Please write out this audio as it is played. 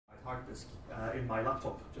disk in my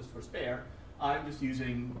laptop just for spare, I'm just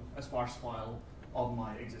using a sparse file on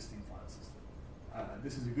my existing file system.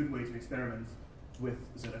 This is a good way to experiment with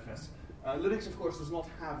ZFS. Linux, of course, does not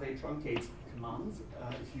have a truncate command.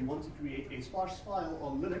 If you want to create a sparse file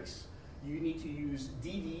on Linux, you need to use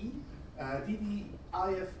dd,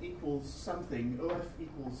 if equals something, of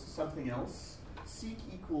equals something else, seek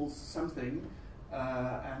equals something,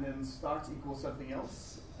 and then start equals something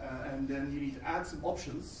else, and then you need to add some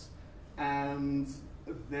options, and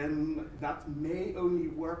then that may only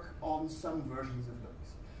work on some versions of Linux.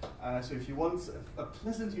 So if you want a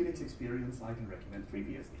pleasant Unix experience, I can recommend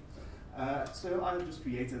FreeBSD. So I've just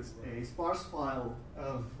created a sparse file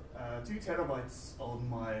of 2 terabytes on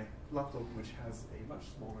my laptop, which has a much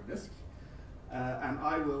smaller disk. And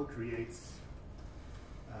I will create,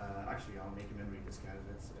 actually I'll make a memory disk out of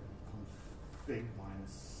it, config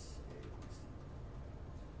minus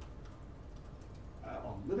a.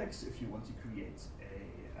 On Linux, if you want to create a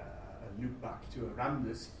loop back to a RAM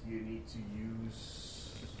disk, you need to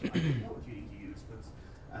use, I don't know what you need to use, but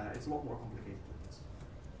it's a lot more complicated than this.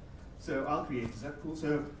 So I'll create a zpool.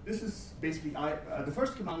 So this is basically, the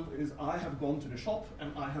first command is I have gone to the shop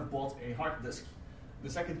and I have bought a hard disk. The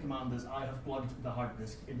second command is I have plugged the hard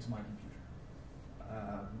disk into my computer.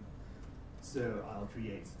 So I'll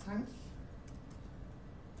create tank,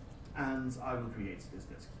 and I will create this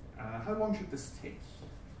disk. How long should this take?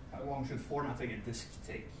 How long should formatting a disk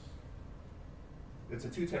take? It's a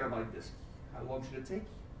 2 terabyte disk. How long should it take?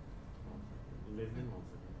 Less than 1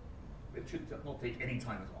 second. It should not take any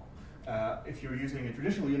time at all. If you're using a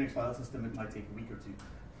traditional Unix file system, it might take a week or 2.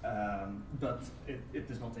 But it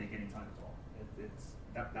does not take any time at all.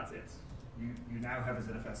 That's it. You now have a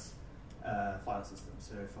ZFS file system.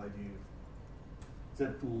 So if I do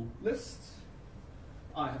zpool list,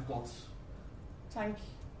 I have got tank.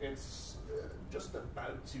 It's just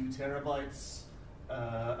about 2 terabytes.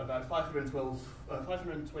 About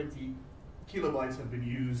 520 kilobytes have been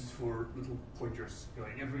used for little pointers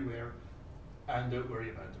going everywhere, and don't worry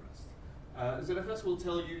about the rest. ZFS will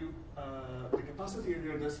tell you the capacity of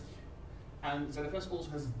your disk, and ZFS also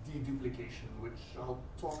has deduplication, which I'll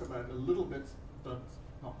talk about a little bit, but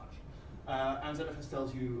not much. And ZFS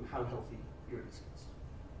tells you how healthy your disk is.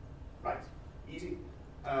 Right, easy.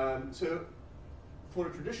 So for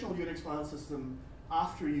a traditional Unix file system,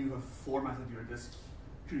 after you have formatted your disk,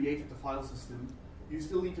 created the file system, you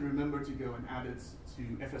still need to remember to go and add it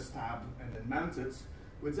to fstab and then mount it.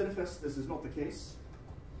 With ZFS, this is not the case,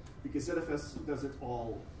 because ZFS does it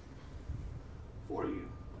all for you.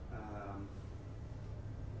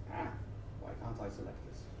 Why can't I select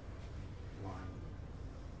this line?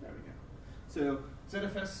 There we go. So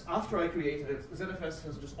ZFS, after I created it, ZFS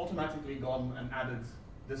has just automatically gone and added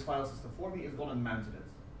this file system for me, has gone and mounted it.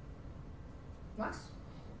 Nice.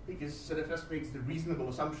 Because ZFS makes the reasonable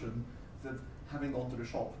assumption that having gone to the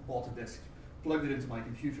shop, bought a disk, plugged it into my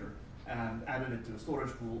computer, and added it to a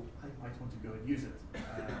storage pool, I might want to go and use it.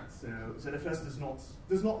 So ZFS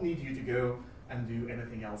does not need you to go and do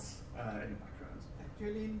anything else in the background.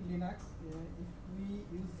 Actually, in Linux, if we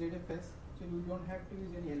use ZFS, so we don't have to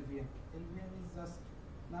use any LVM. LVM is just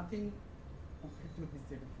nothing compared to this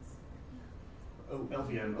ZFS. Oh,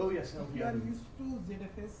 LVM. Oh, yes, LVM. If you are used to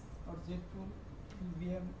ZFS or zpool in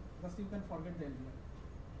VM, just you can forget the LVM.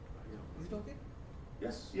 Is it okay?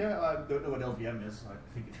 Yes, yeah, I don't know what LVM is.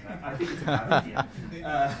 I think it's a bad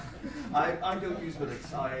LVM. I don't use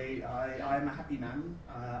Linux. I'm a happy man.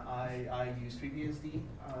 I use FreeBSD.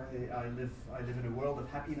 I live in a world of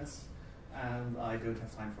happiness, and I don't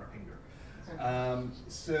have time for anger.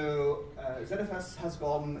 So ZFS has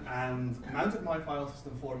gone and mounted my file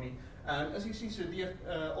system for me. And as you see, so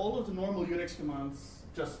all of the normal Unix commands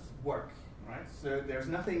just work, right? So there's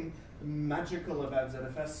nothing magical about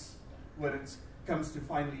ZFS when it comes to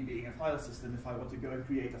finally being a file system. If I want to go and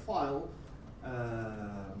create a file,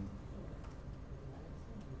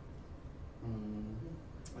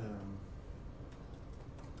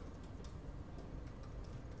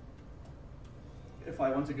 if I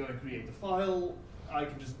want to go and create a file, I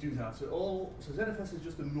can just do that. So ZFS is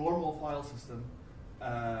just a normal file system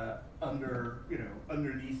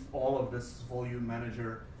underneath all of this volume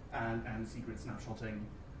manager and secret snapshotting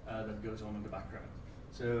that goes on in the background.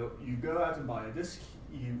 So you go out and buy a disk,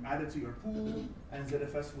 you add it to your pool, and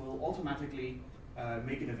ZFS will automatically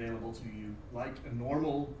make it available to you like a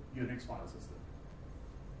normal Unix file system.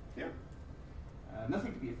 Yeah?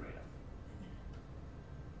 Nothing to be afraid of.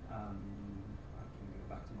 I can go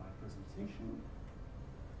back to my presentation.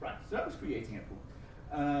 Right, so that was creating a pool.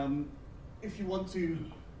 If you want to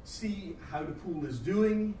see how the pool is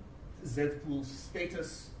doing, zpool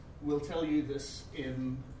status will tell you this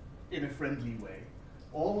in in a friendly way.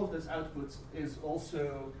 All of this output is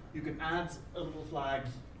also, you can add a little flag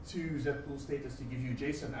to ZPool status to give you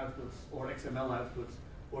JSON outputs or XML outputs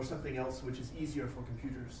or something else which is easier for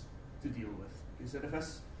computers to deal with. Because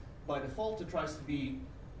ZFS, by default, it tries to be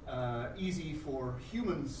easy for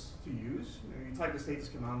humans to use. You type the status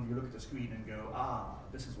command, you look at the screen and go, ah,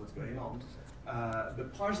 this is what's going on.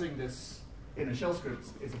 But parsing this in a shell script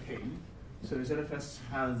is a pain. So ZFS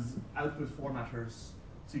has output formatters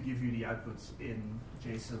to give you the outputs in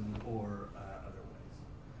JSON or other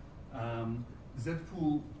ways.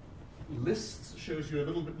 ZPool lists shows you a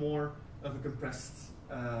little bit more of a compressed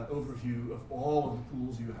overview of all of the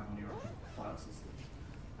pools you have on your file system.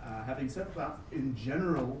 Having said that, in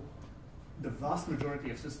general, the vast majority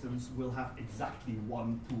of systems will have exactly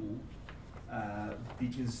one pool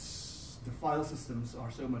because the file systems are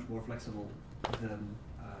so much more flexible than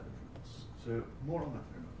the pools. So more on that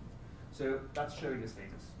in a moment. So that's showing the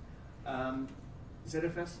status.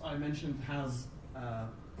 ZFS, I mentioned, has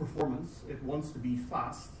performance. It wants to be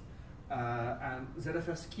fast. And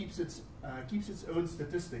ZFS keeps its own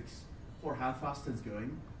statistics for how fast it's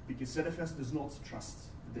going because ZFS does not trust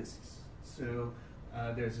the disks. So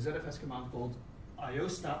there's a ZFS command called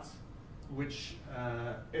iostat, which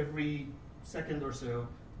every second or so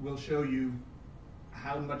will show you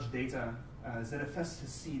how much data ZFS has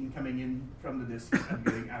seen coming in from the disk and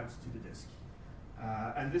going out to the disk.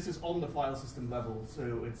 And this is on the file system level,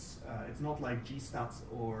 so it's not like gstat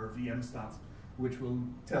or vmstat, which will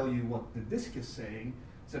tell you what the disk is saying.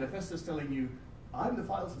 ZFS is telling you, I'm the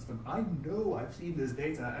file system. I know I've seen this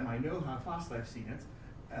data, and I know how fast I've seen it.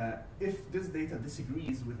 If this data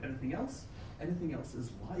disagrees with anything else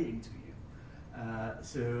is lying to you.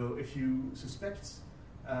 So if you suspect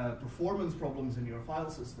performance problems in your file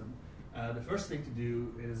system, the first thing to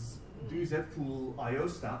do is do ZPool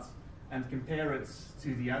iostat and compare it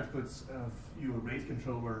to the outputs of your RAID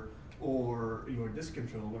controller or your disk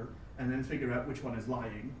controller, and then figure out which one is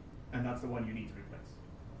lying, and that's the one you need to replace.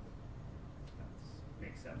 That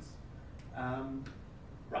makes sense.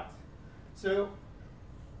 Right. So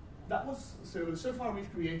that was so far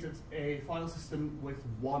we've created a file system with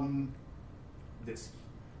one disk.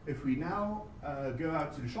 If we now go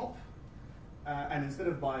out to the shop, and instead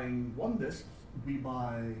of buying one disk, we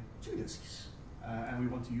buy two disks, and we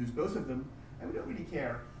want to use both of them, and we don't really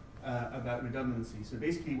care about redundancy. So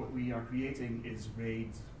basically what we are creating is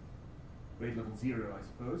RAID level 0, I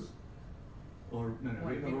suppose. Or no,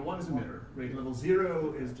 RAID level 1 is a mirror. RAID level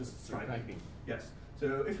 0 is just striping. Yes.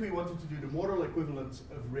 So if we wanted to do the model equivalent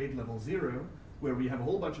of RAID level 0, where we have a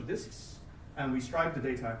whole bunch of disks, and we stripe the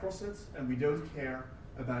data across it, and we don't care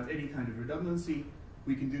about any kind of redundancy,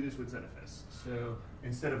 we can do this with ZFS. So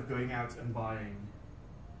instead of going out and buying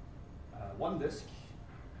one disk,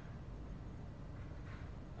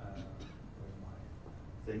 where's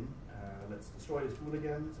my thing? Let's destroy this pool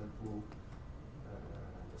again. ZPool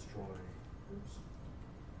destroy. Oops.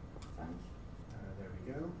 Thank. There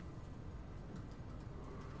we go.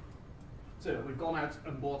 So we've gone out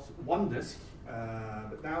and bought one disk,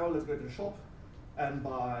 but now let's go to the shop and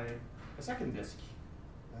buy a second disk.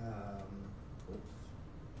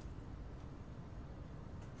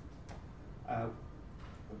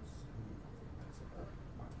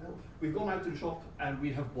 We've gone out to the shop and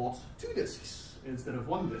we have bought two disks instead of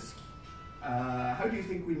one disk. How do you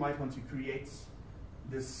think we might want to create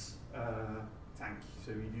this tank?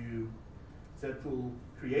 So we do ZPool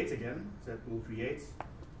create again, ZPool create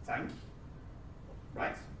tank,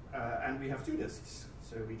 right? And we have two disks,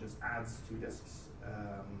 so we just add two disks.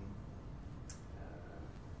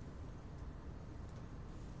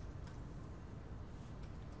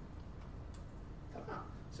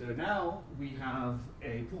 So now we have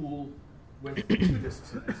a pool with two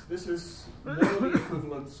disks in it. This is morally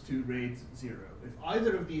equivalent to RAID 0. If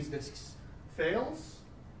either of these disks fails,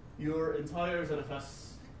 your entire ZFS...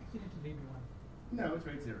 Actually, it's RAID 1. No, it's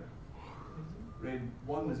RAID 0. RAID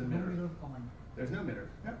 1 is a mirror. No mirror command. There's no mirror.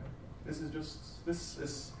 Yep. This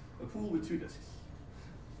is a pool with two disks.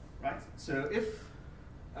 Right? So if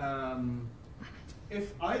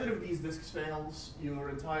either of these disks fails, your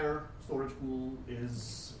entire storage pool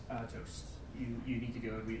is toast. You need to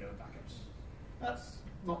go and reload backups. That's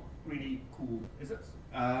not really cool, is it?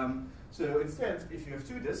 So instead, if you have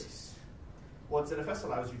two disks, what ZFS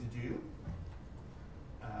allows you to do,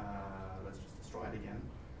 let's just destroy it again.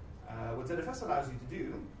 What ZFS allows you to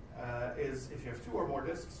do is if you have two or more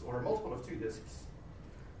disks or a multiple of two disks,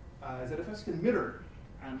 ZFS can mirror.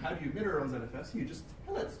 And how do you mirror on ZFS? You just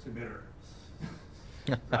tell it to mirror.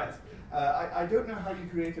 Right. I don't know how you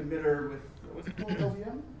create a mirror with, what's it called,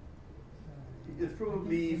 LVM? It's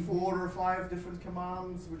probably 4 or 5 different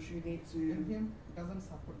commands which you need to. NPM doesn't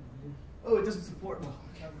support Linux. Oh, it doesn't support.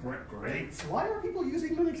 Well, great. Why are people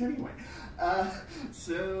using Linux anyway?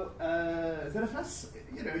 So ZFS,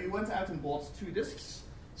 you went out and bought 2 disks.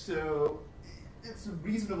 So it's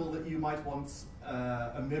reasonable that you might want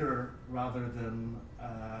a mirror rather than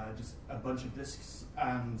just a bunch of disks,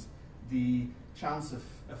 and the chance of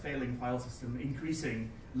a failing file system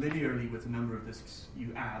increasing linearly with the number of disks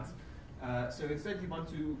you add. So instead you want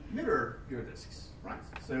to mirror your disks, right?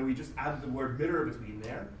 So we just add the word mirror between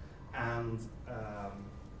there, and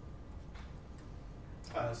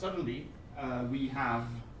suddenly we have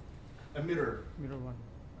a mirror. Mirror 1.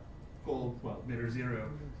 Called, well, mirror 0,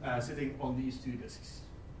 sitting on these 2 disks.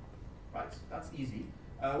 Right, that's easy.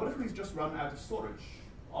 What if we just run out of storage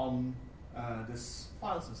on this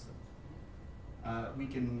file system? We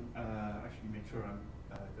can actually make sure I'm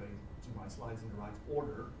going to my slides in the right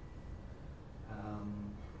order.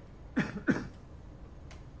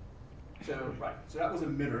 So that was a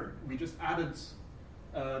mirror. We just added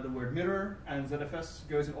the word mirror, and ZFS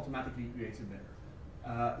goes and automatically creates a mirror.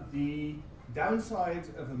 The downside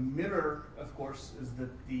of a mirror, of course, is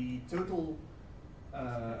that the total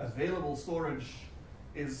available storage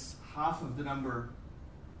is half of the number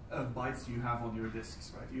of bytes you have on your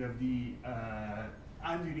disks, right? You have the,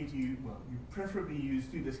 and you need to, you preferably use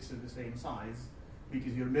 2 disks of the same size,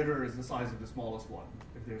 because your mirror is the size of the smallest one.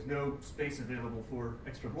 If there's no space available for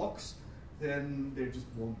extra blocks, then there just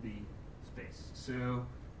won't be space. So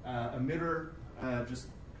a mirror just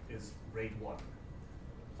is RAID 1.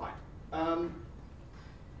 Fine.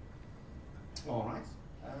 All right.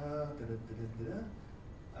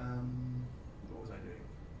 What was I doing?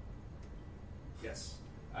 Yes.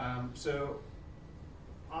 So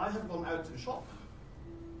I have gone out to the shop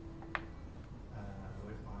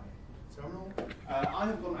with my terminal. I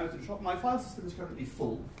have gone out to the shop. My file system is currently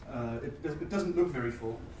full. It doesn't look very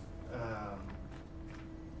full.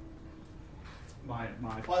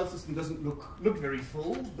 My file system doesn't look very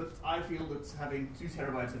full, but I feel that having 2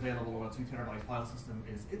 terabytes available on a 2 terabyte file system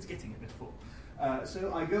it's getting a bit full.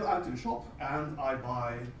 So I go out to the shop and I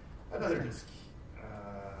buy another disk.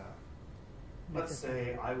 Let's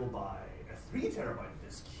say I will buy a 3 terabyte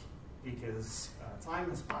disk because time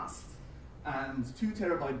has passed and 2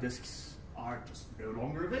 terabyte disks are just no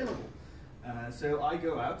longer available. So I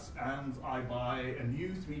go out and I buy a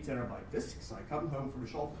new 3 terabyte disk. So I come home from the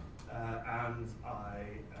shop and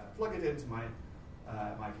I plug it into my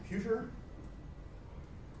computer.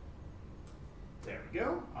 There we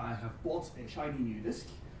go. I have bought a shiny new disk.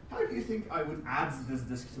 How do you think I would add this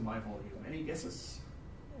disk to my volume? Any guesses?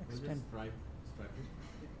 Stripe it.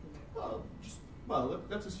 Well,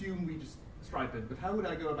 let's assume we just stripe it, but how would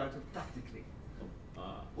I go about it practically?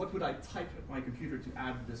 What would I type at my computer to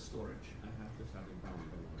add this storage? I have to shut it down.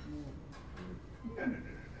 No.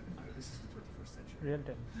 This is the 21st century. Real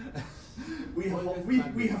time.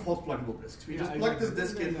 we have hot pluggable disks. We just plug this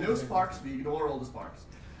disk in, no sparks, we ignore all the sparks.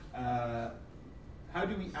 How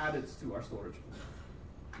do we add it to our storage pool?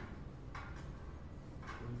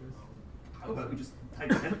 How about we just type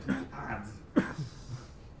net add?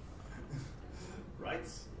 Right?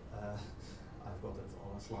 I've got it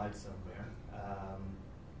on a slide somewhere.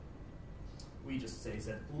 We just say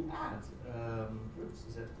zpool add.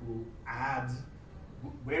 Zpool add.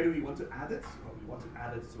 Where do we want to add it? Well, we want to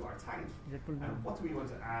add it to our tank. And what do we want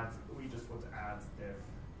to add? We just want to add dev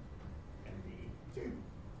md2.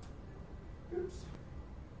 Oops.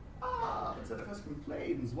 ZFS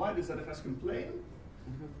complains. Why does ZFS complain?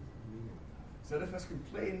 ZFS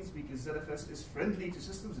complains because ZFS is friendly to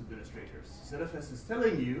systems administrators. ZFS is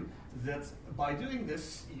telling you that by doing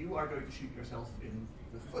this, you are going to shoot yourself in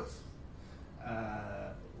the foot.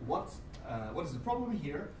 What is the problem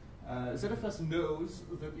here? ZFS knows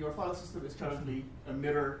that your file system is currently a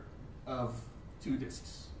mirror of 2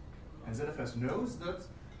 disks. And ZFS knows that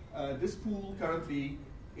this pool currently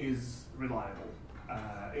is reliable.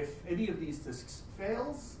 If any of these disks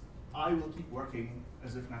fails, I will keep working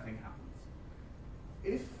as if nothing happens.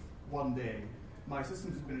 If one day my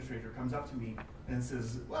systems administrator comes up to me and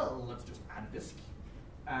says, well, let's just add a disk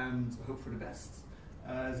and hope for the best,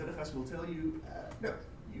 ZFS will tell you, no,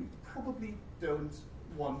 you probably don't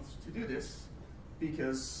want to do this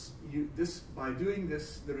because by doing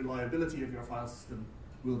this, the reliability of your file system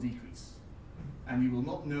will decrease. And you will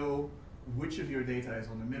not know which of your data is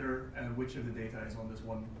on the mirror and which of the data is on this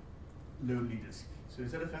one lonely disk. So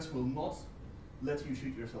ZFS will not let you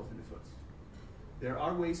shoot yourself in the foot. There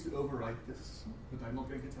are ways to overwrite this, but I'm not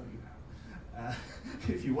going to tell you how.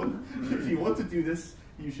 If you want to do this,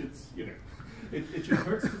 you should, it should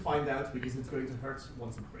hurt to find out because it's going to hurt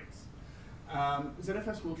once it breaks.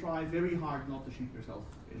 ZFS will try very hard not to shoot yourself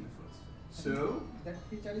in the foot. So that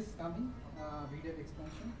feature is coming, VDEV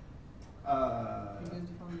expansion.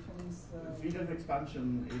 Frequency deformation is VDEV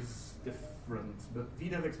expansion is different, but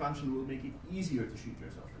VDEV expansion will make it easier to shoot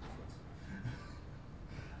yourself in the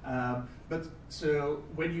foot. But so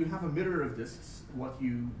when you have a mirror of discs, what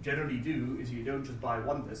you generally do is you don't just buy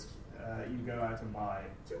one disc, you go out and buy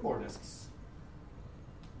 2 more discs.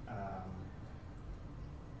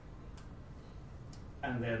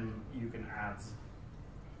 And then you can add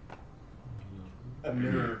a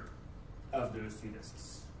mirror of those 2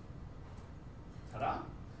 discs. Ta-da!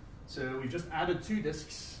 So we just added 2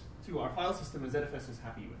 discs to our file system, and ZFS is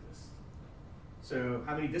happy with this. So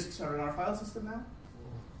how many discs are in our file system now?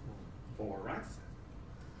 4, right?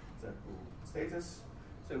 ZPool status.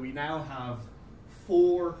 So we now have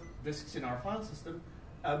 4 discs in our file system,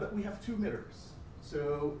 but we have 2 mirrors.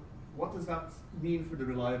 So what does that mean for the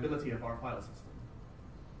reliability of our file system?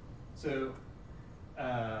 So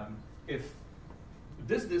if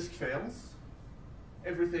this disk fails,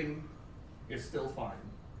 everything is still fine,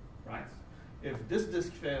 right? If this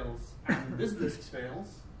disk fails and this disk fails,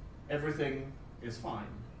 everything is fine.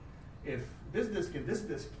 If this disk and this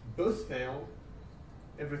disk both fail,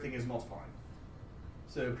 everything is not fine.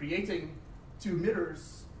 So creating 2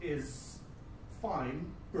 mirrors is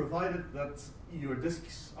fine, provided that your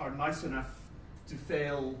disks are nice enough to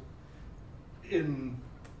fail in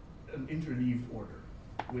an interleaved order,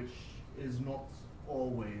 which is not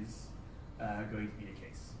always going to be the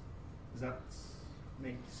case. Does that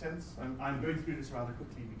make sense? I'm going through this rather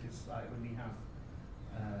quickly because I only have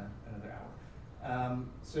another hour.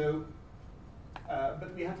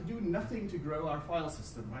 But we had to do nothing to grow our file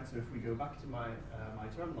system, right? So if we go back to my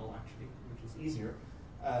terminal, actually, which is easier,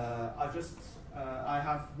 I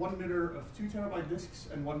have 1 mirror of 2 terabyte disks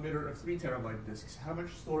and 1 mirror of 3 terabyte disks. How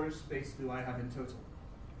much storage space do I have in total?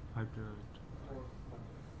 5 terabyte.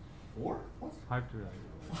 4? What? 5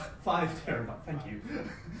 terabyte. 5 terabyte, thank you.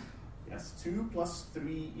 Yes, 2 plus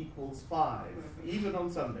 3 equals 5, even on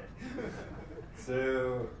Sunday.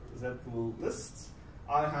 So, ZPool lists.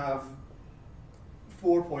 I have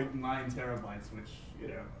 4.9 terabytes, which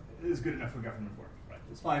is good enough for government work, right?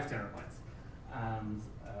 It's 5 terabytes.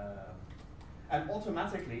 And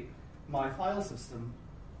automatically, my file system,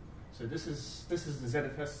 so this is the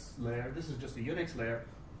ZFS layer, this is just a Unix layer,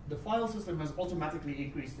 the file system has automatically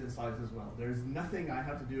increased in size as well. There is nothing I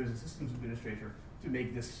have to do as a systems administrator to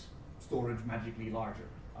make this storage magically larger.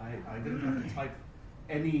 I didn't have to type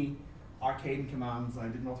any arcane commands, I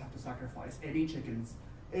did not have to sacrifice any chickens.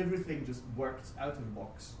 Everything just worked out of the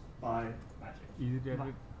box by magic. Is it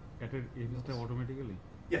added automatically?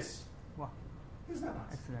 Yes. Wow. Isn't that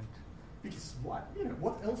nice? Excellent. Because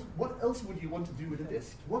what else would you want to do with a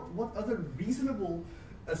disk? What other reasonable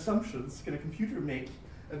assumptions can a computer make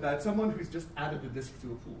about someone who's just added a disk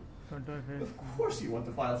to a pool? Of course you want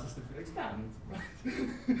the file system to expand,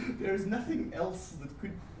 right? There's nothing else that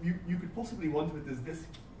you could possibly want with this disk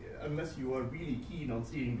unless you are really keen on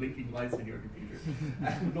seeing blinking lights in your computer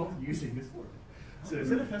and not using this for it. So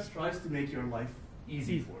ZFS tries to make your life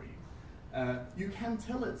easy for you. You can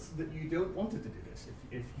tell it that you don't want it to do this.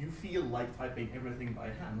 If you feel like typing everything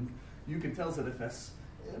by hand, you can tell ZFS,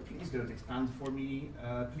 please don't expand for me,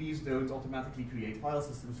 please don't automatically create file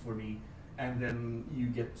systems for me, and then you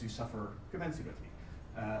get to suffer commensurately.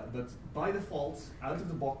 But by default, out of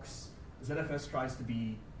the box, ZFS tries to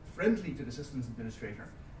be friendly to the systems administrator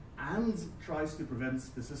and tries to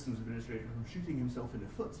prevent the systems administrator from shooting himself in the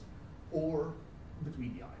foot or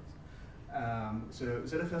between the eyes. So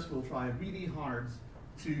ZFS will try really hard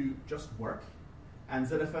to just work, and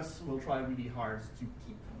ZFS will try really hard to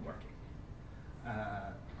keep working.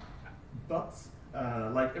 But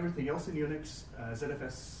like everything else in Unix,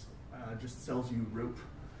 ZFS just sells you rope.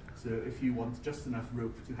 So if you want just enough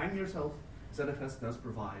rope to hang yourself, ZFS does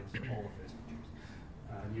provide all of those features.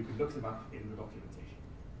 You can look them up in the documentation.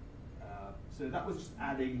 So that was just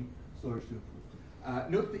adding storage to a pool.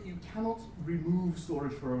 Note that you cannot remove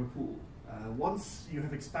storage from a pool. Once you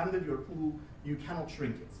have expanded your pool, you cannot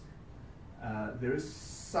shrink it. There is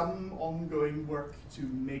some ongoing work to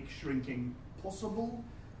make shrinking possible,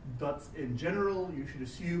 but in general, you should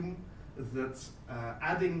assume that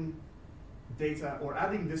adding data or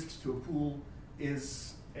adding disks to a pool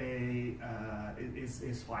is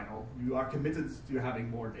final. You are committed to having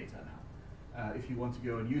more data now. If you want to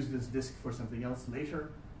go and use this disk for something else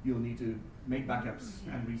later, you'll need to make backups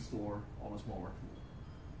and restore on a smaller pool.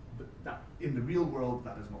 But that, in the real world,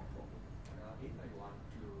 that is not a problem. If I want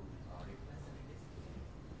to replace a disk?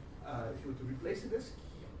 If you want to replace a disk,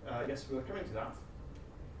 yes, we're coming to that.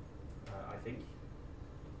 I think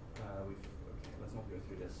let's not go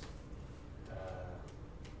through this.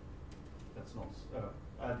 That's not.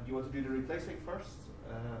 Do you want to do the replacing first,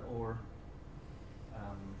 or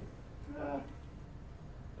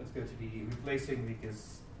let's go to the replacing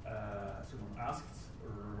because someone asked.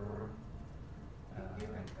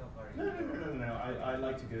 No. I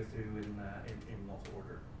like to go through in not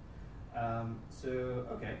order.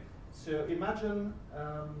 Okay. So imagine.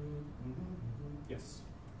 Yes.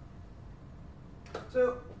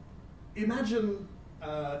 So imagine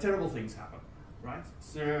terrible things happen, right?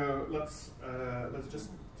 So let's just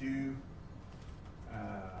do.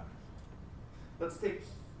 Let's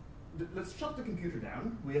shut the computer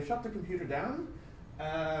down. We have shut the computer down.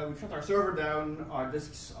 We've shut our server down. Our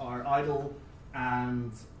disks are idle,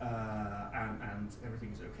 and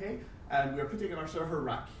everything is okay. And we are putting our server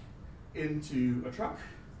rack into a truck,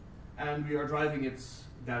 and we are driving it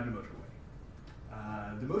down the motorway.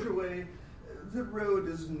 The road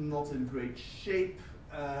is not in great shape,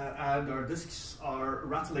 and our disks are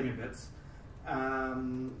rattling a bit, is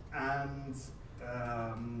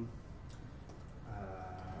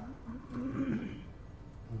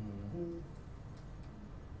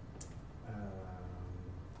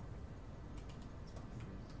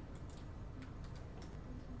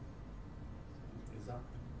that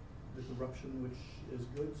the corruption which is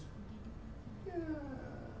good? Yeah,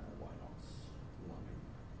 why not?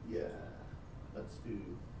 Yeah, let's do.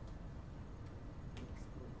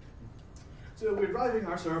 So we're driving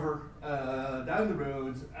our server down the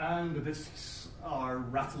road, and the disks are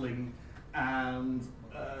rattling, and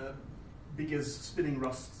because spinning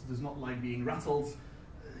rust does not like being rattled,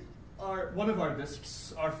 one of our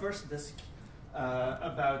disks, our first disk,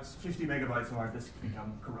 about 50 megabytes of our disk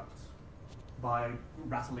become corrupt by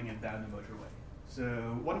rattling it down the motorway. So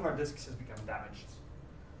one of our disks has become damaged.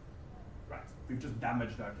 Right, we've just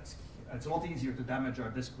damaged our disk. It's a lot easier to damage our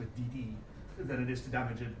disk with DD than it is to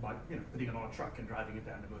damage it by putting it on a truck and driving it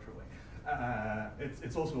down the motorway.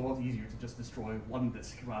 It's also a lot easier to just destroy one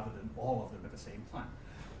disk rather than all of them at the same time.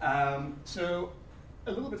 So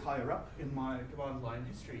a little bit higher up in my command line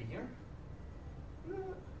history here,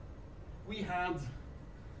 we had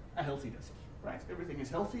a healthy disk, right? Everything is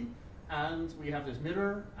healthy, and we have this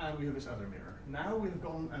mirror, and we have this other mirror. Now we have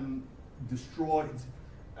gone and destroyed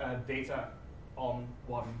data on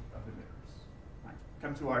one of the mirrors. Right?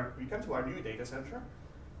 We come to our new data center,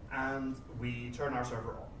 and we turn our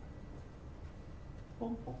server on.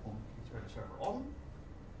 Boom, boom, boom. We turn the server on.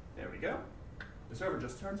 There we go. The server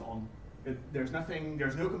just turns on. There's no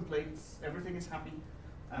complaints. Everything is happy.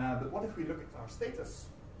 But what if we look at our status?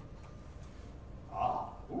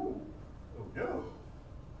 Oh no.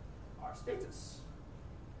 Our status.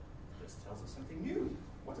 This tells us something new.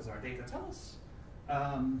 What does our data tell us?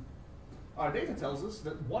 Our data tells us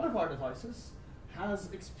that one of our devices has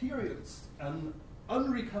experienced an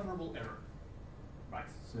unrecoverable error. Right,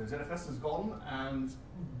 so ZFS has gone, and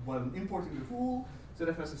when importing the tool,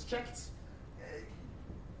 ZFS has checked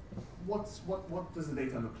what does the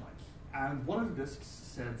data look like. And one of the disks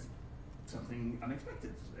said something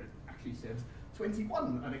unexpected. It actually said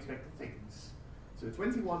 21 unexpected things. So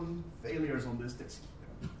 21 failures on this disk.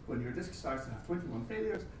 When your disk starts to have 21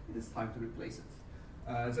 failures, it is time to replace it.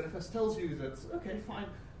 ZFS tells you that, okay, fine,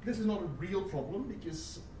 this is not a real problem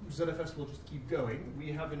because ZFS will just keep going.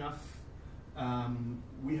 We have enough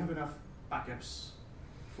backups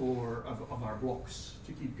of our blocks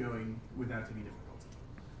to keep going without any difficulty.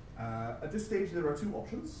 At this stage, there are two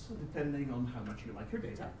options, depending on how much you like your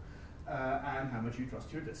data and how much you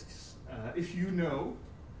trust your disks. If you know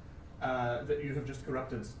that you have just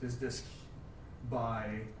corrupted this disk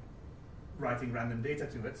by writing random data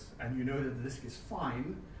to it, and you know that the disk is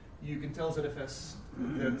fine, you can tell ZFS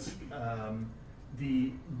that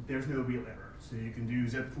there's no real error. So you can do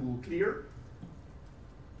zpool clear.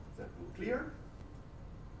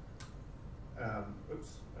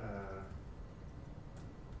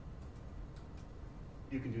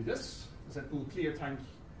 You can do this, zpool clear tank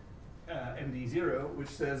MD0, which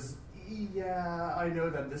says, yeah, I know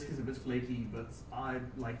that disk is a bit flaky, but I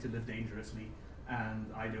like to live dangerously,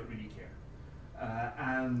 and I don't really care.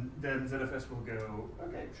 And then ZFS will go,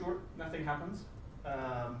 okay, sure, nothing happens.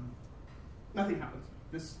 Nothing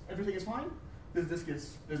happens. Everything is fine. This disk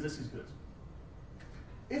is good.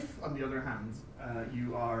 If, on the other hand,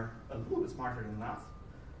 you are a little bit smarter than that,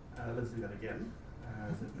 let's do that again.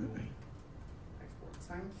 Zpool export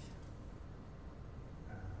tank.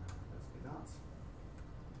 Let's do that.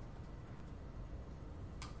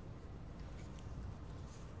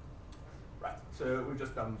 Right, so we've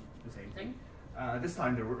just done the same thing. This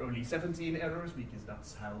time there were only 17 errors because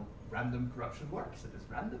that's how random corruption works. It is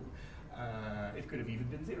random. It could have even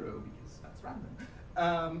been 0 because that's random.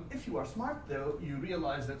 If you are smart, though, you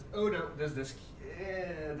realize that, oh no, this disk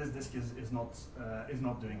is not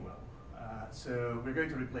doing well. So we're going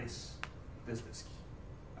to replace this disk.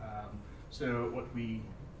 So what we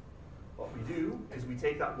do is we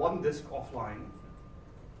take that one disk offline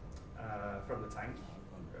from the tank,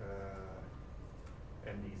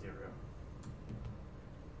 ND0.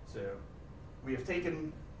 So we have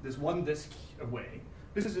taken this one disk away.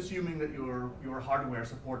 This is assuming that your hardware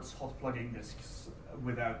supports hot plugging disks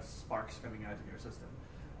without sparks coming out of your system.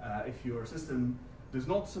 If your system does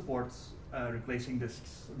not support replacing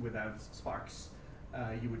disks without sparks,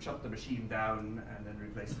 you would shut the machine down and then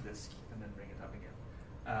replace the disk and then bring it up again.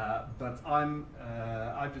 But I'm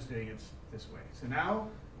just doing it this way. So now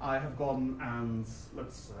I have gone and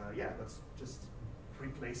let's just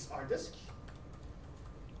replace our disk.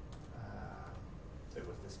 So it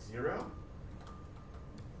was disk 0.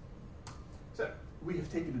 So we have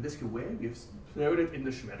taken the disk away, we have thrown it in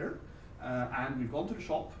the shredder, and we've gone to the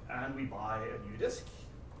shop and we buy a new disk.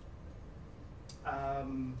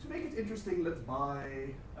 To make it interesting, let's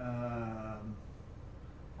buy, to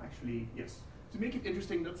make it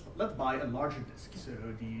interesting, let's buy a larger disk. So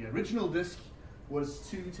the original disk was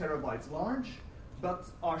 2 terabytes large, but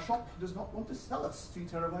our shop does not want to sell us 2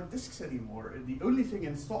 terabyte disks anymore. The only thing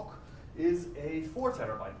in stock is a 4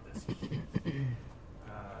 terabyte disk.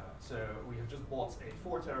 So we have just bought a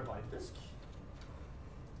 4 terabyte disk.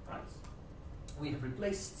 Right. We have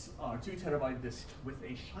replaced our 2 terabyte disk with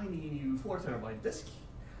a shiny new 4 terabyte disk.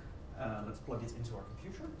 Let's plug it into our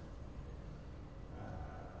computer.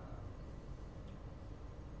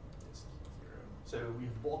 Disk 0. So we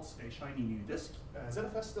have bought a shiny new disk.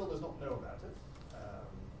 ZFS still does not know about it.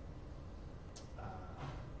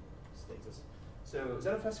 Status. So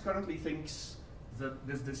ZFS currently thinks that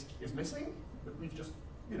this disk is missing, but we've just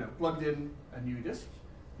plugged in a new disk.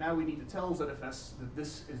 Now we need to tell ZFS that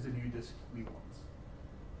this is the new disk we want.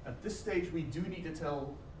 At this stage, we do need to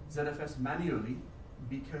tell ZFS manually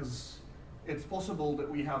because it's possible that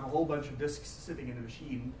we have a whole bunch of disks sitting in a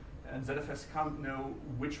machine and ZFS can't know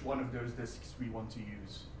which one of those disks we want to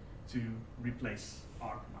use to replace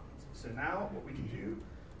our command. So now what we can do,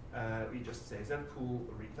 we just say zpool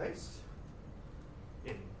replace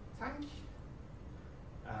in tank.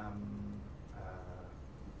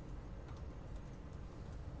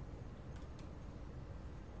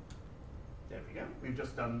 There we go. We've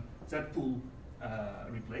just done zpool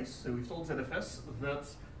replace. So we've told ZFS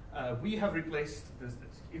that we have replaced this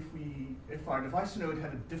disk. If our device node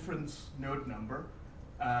had a different node number,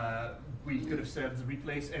 we could have said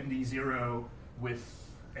replace MD0 with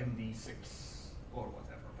MD6 or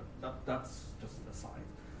whatever. But that's just an aside.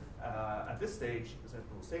 At this stage,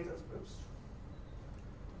 zpool status. Oops.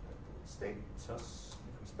 Zpool status.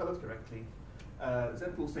 If we spell it correctly,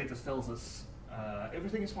 zpool status tells us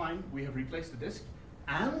everything is fine, we have replaced the disk,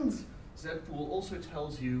 and zpool also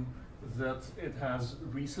tells you that it has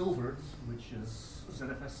resilvered, which is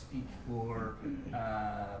ZFS speak for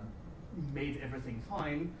made everything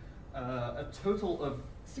fine, a total of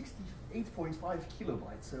 68.5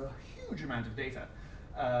 kilobytes, so a huge amount of data,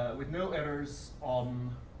 with no errors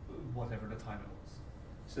on whatever the time it was.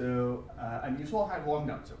 So, and you saw how long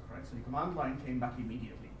that took, right? So the command line came back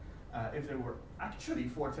immediately. If there were actually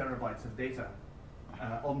 4 terabytes of data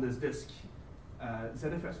on this disk,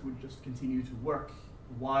 ZFS would just continue to work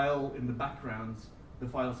while in the background the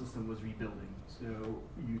file system was rebuilding. So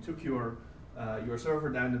you took your server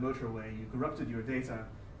down the motorway, you corrupted your data,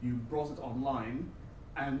 you brought it online,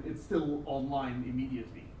 and it's still online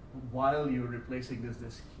immediately while you're replacing this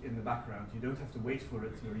disk in the background. You don't have to wait for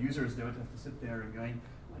it. Your users don't have to sit there and going,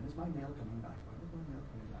 when is my mail coming back? When is my mail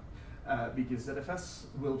coming back? Because ZFS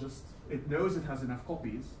will just, it knows it has enough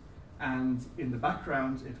copies, and in the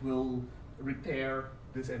background it will repair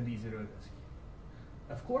this MD0 disk.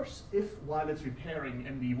 Of course, if while it's repairing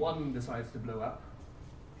MD1 decides to blow up,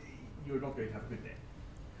 you're not going to have a good day.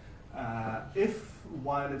 If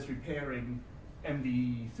while it's repairing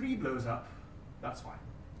MD3 blows up, that's fine.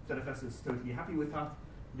 ZFS is totally happy with that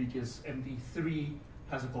because MD3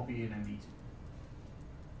 has a copy in MD2.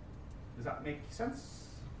 Does that make sense?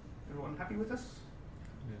 Everyone happy with this?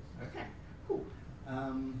 Yes. Okay, cool.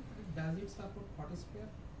 Does it support hot spare?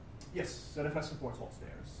 Yes, ZFS supports hot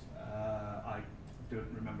spares. I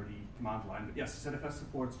don't remember the command line, but yes, ZFS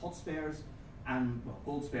supports hot spares, and well,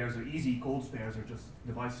 cold spares are easy. Cold spares are just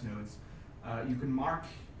device nodes. You can mark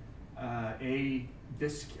a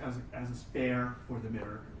disk as a spare for the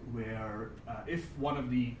mirror, where if one of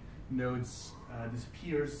the nodes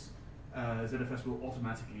disappears, ZFS will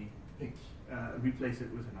automatically replace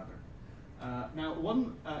it with another. Now,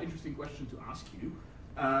 one interesting question to ask you.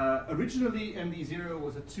 Originally, MD0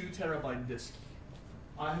 was a 2 terabyte disk.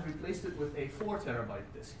 I have replaced it with a 4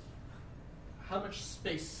 terabyte disk. How much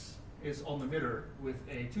space is on the mirror with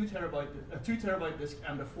a 2 terabyte disk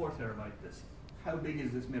and a 4 terabyte disk? How big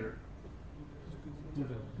is this mirror?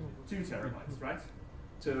 2 terabytes, right?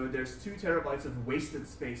 So there's 2 terabytes of wasted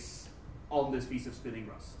space on this piece of spinning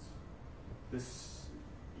rust.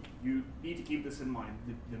 You need to keep this in mind.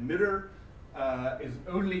 The mirror is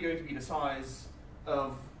only going to be the size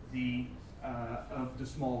of the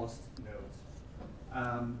smallest node.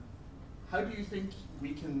 How do you think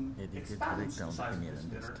we can expand the size of this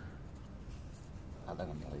mirror?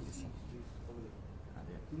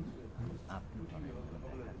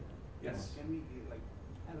 Yes. Can we like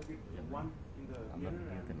allocate one in the mirror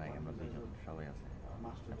and one in the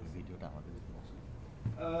master disk?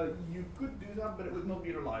 You could do that, but it would not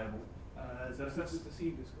be reliable. ZFS Is the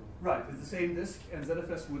same disk? Right, it's the same disk, and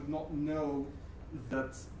ZFS would not know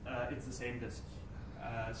that it's the same disk.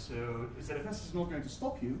 So ZFS is not going to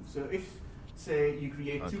stop you. So if, say, you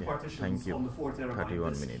create 2 partitions on the 4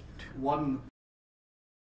 terabyte disk, one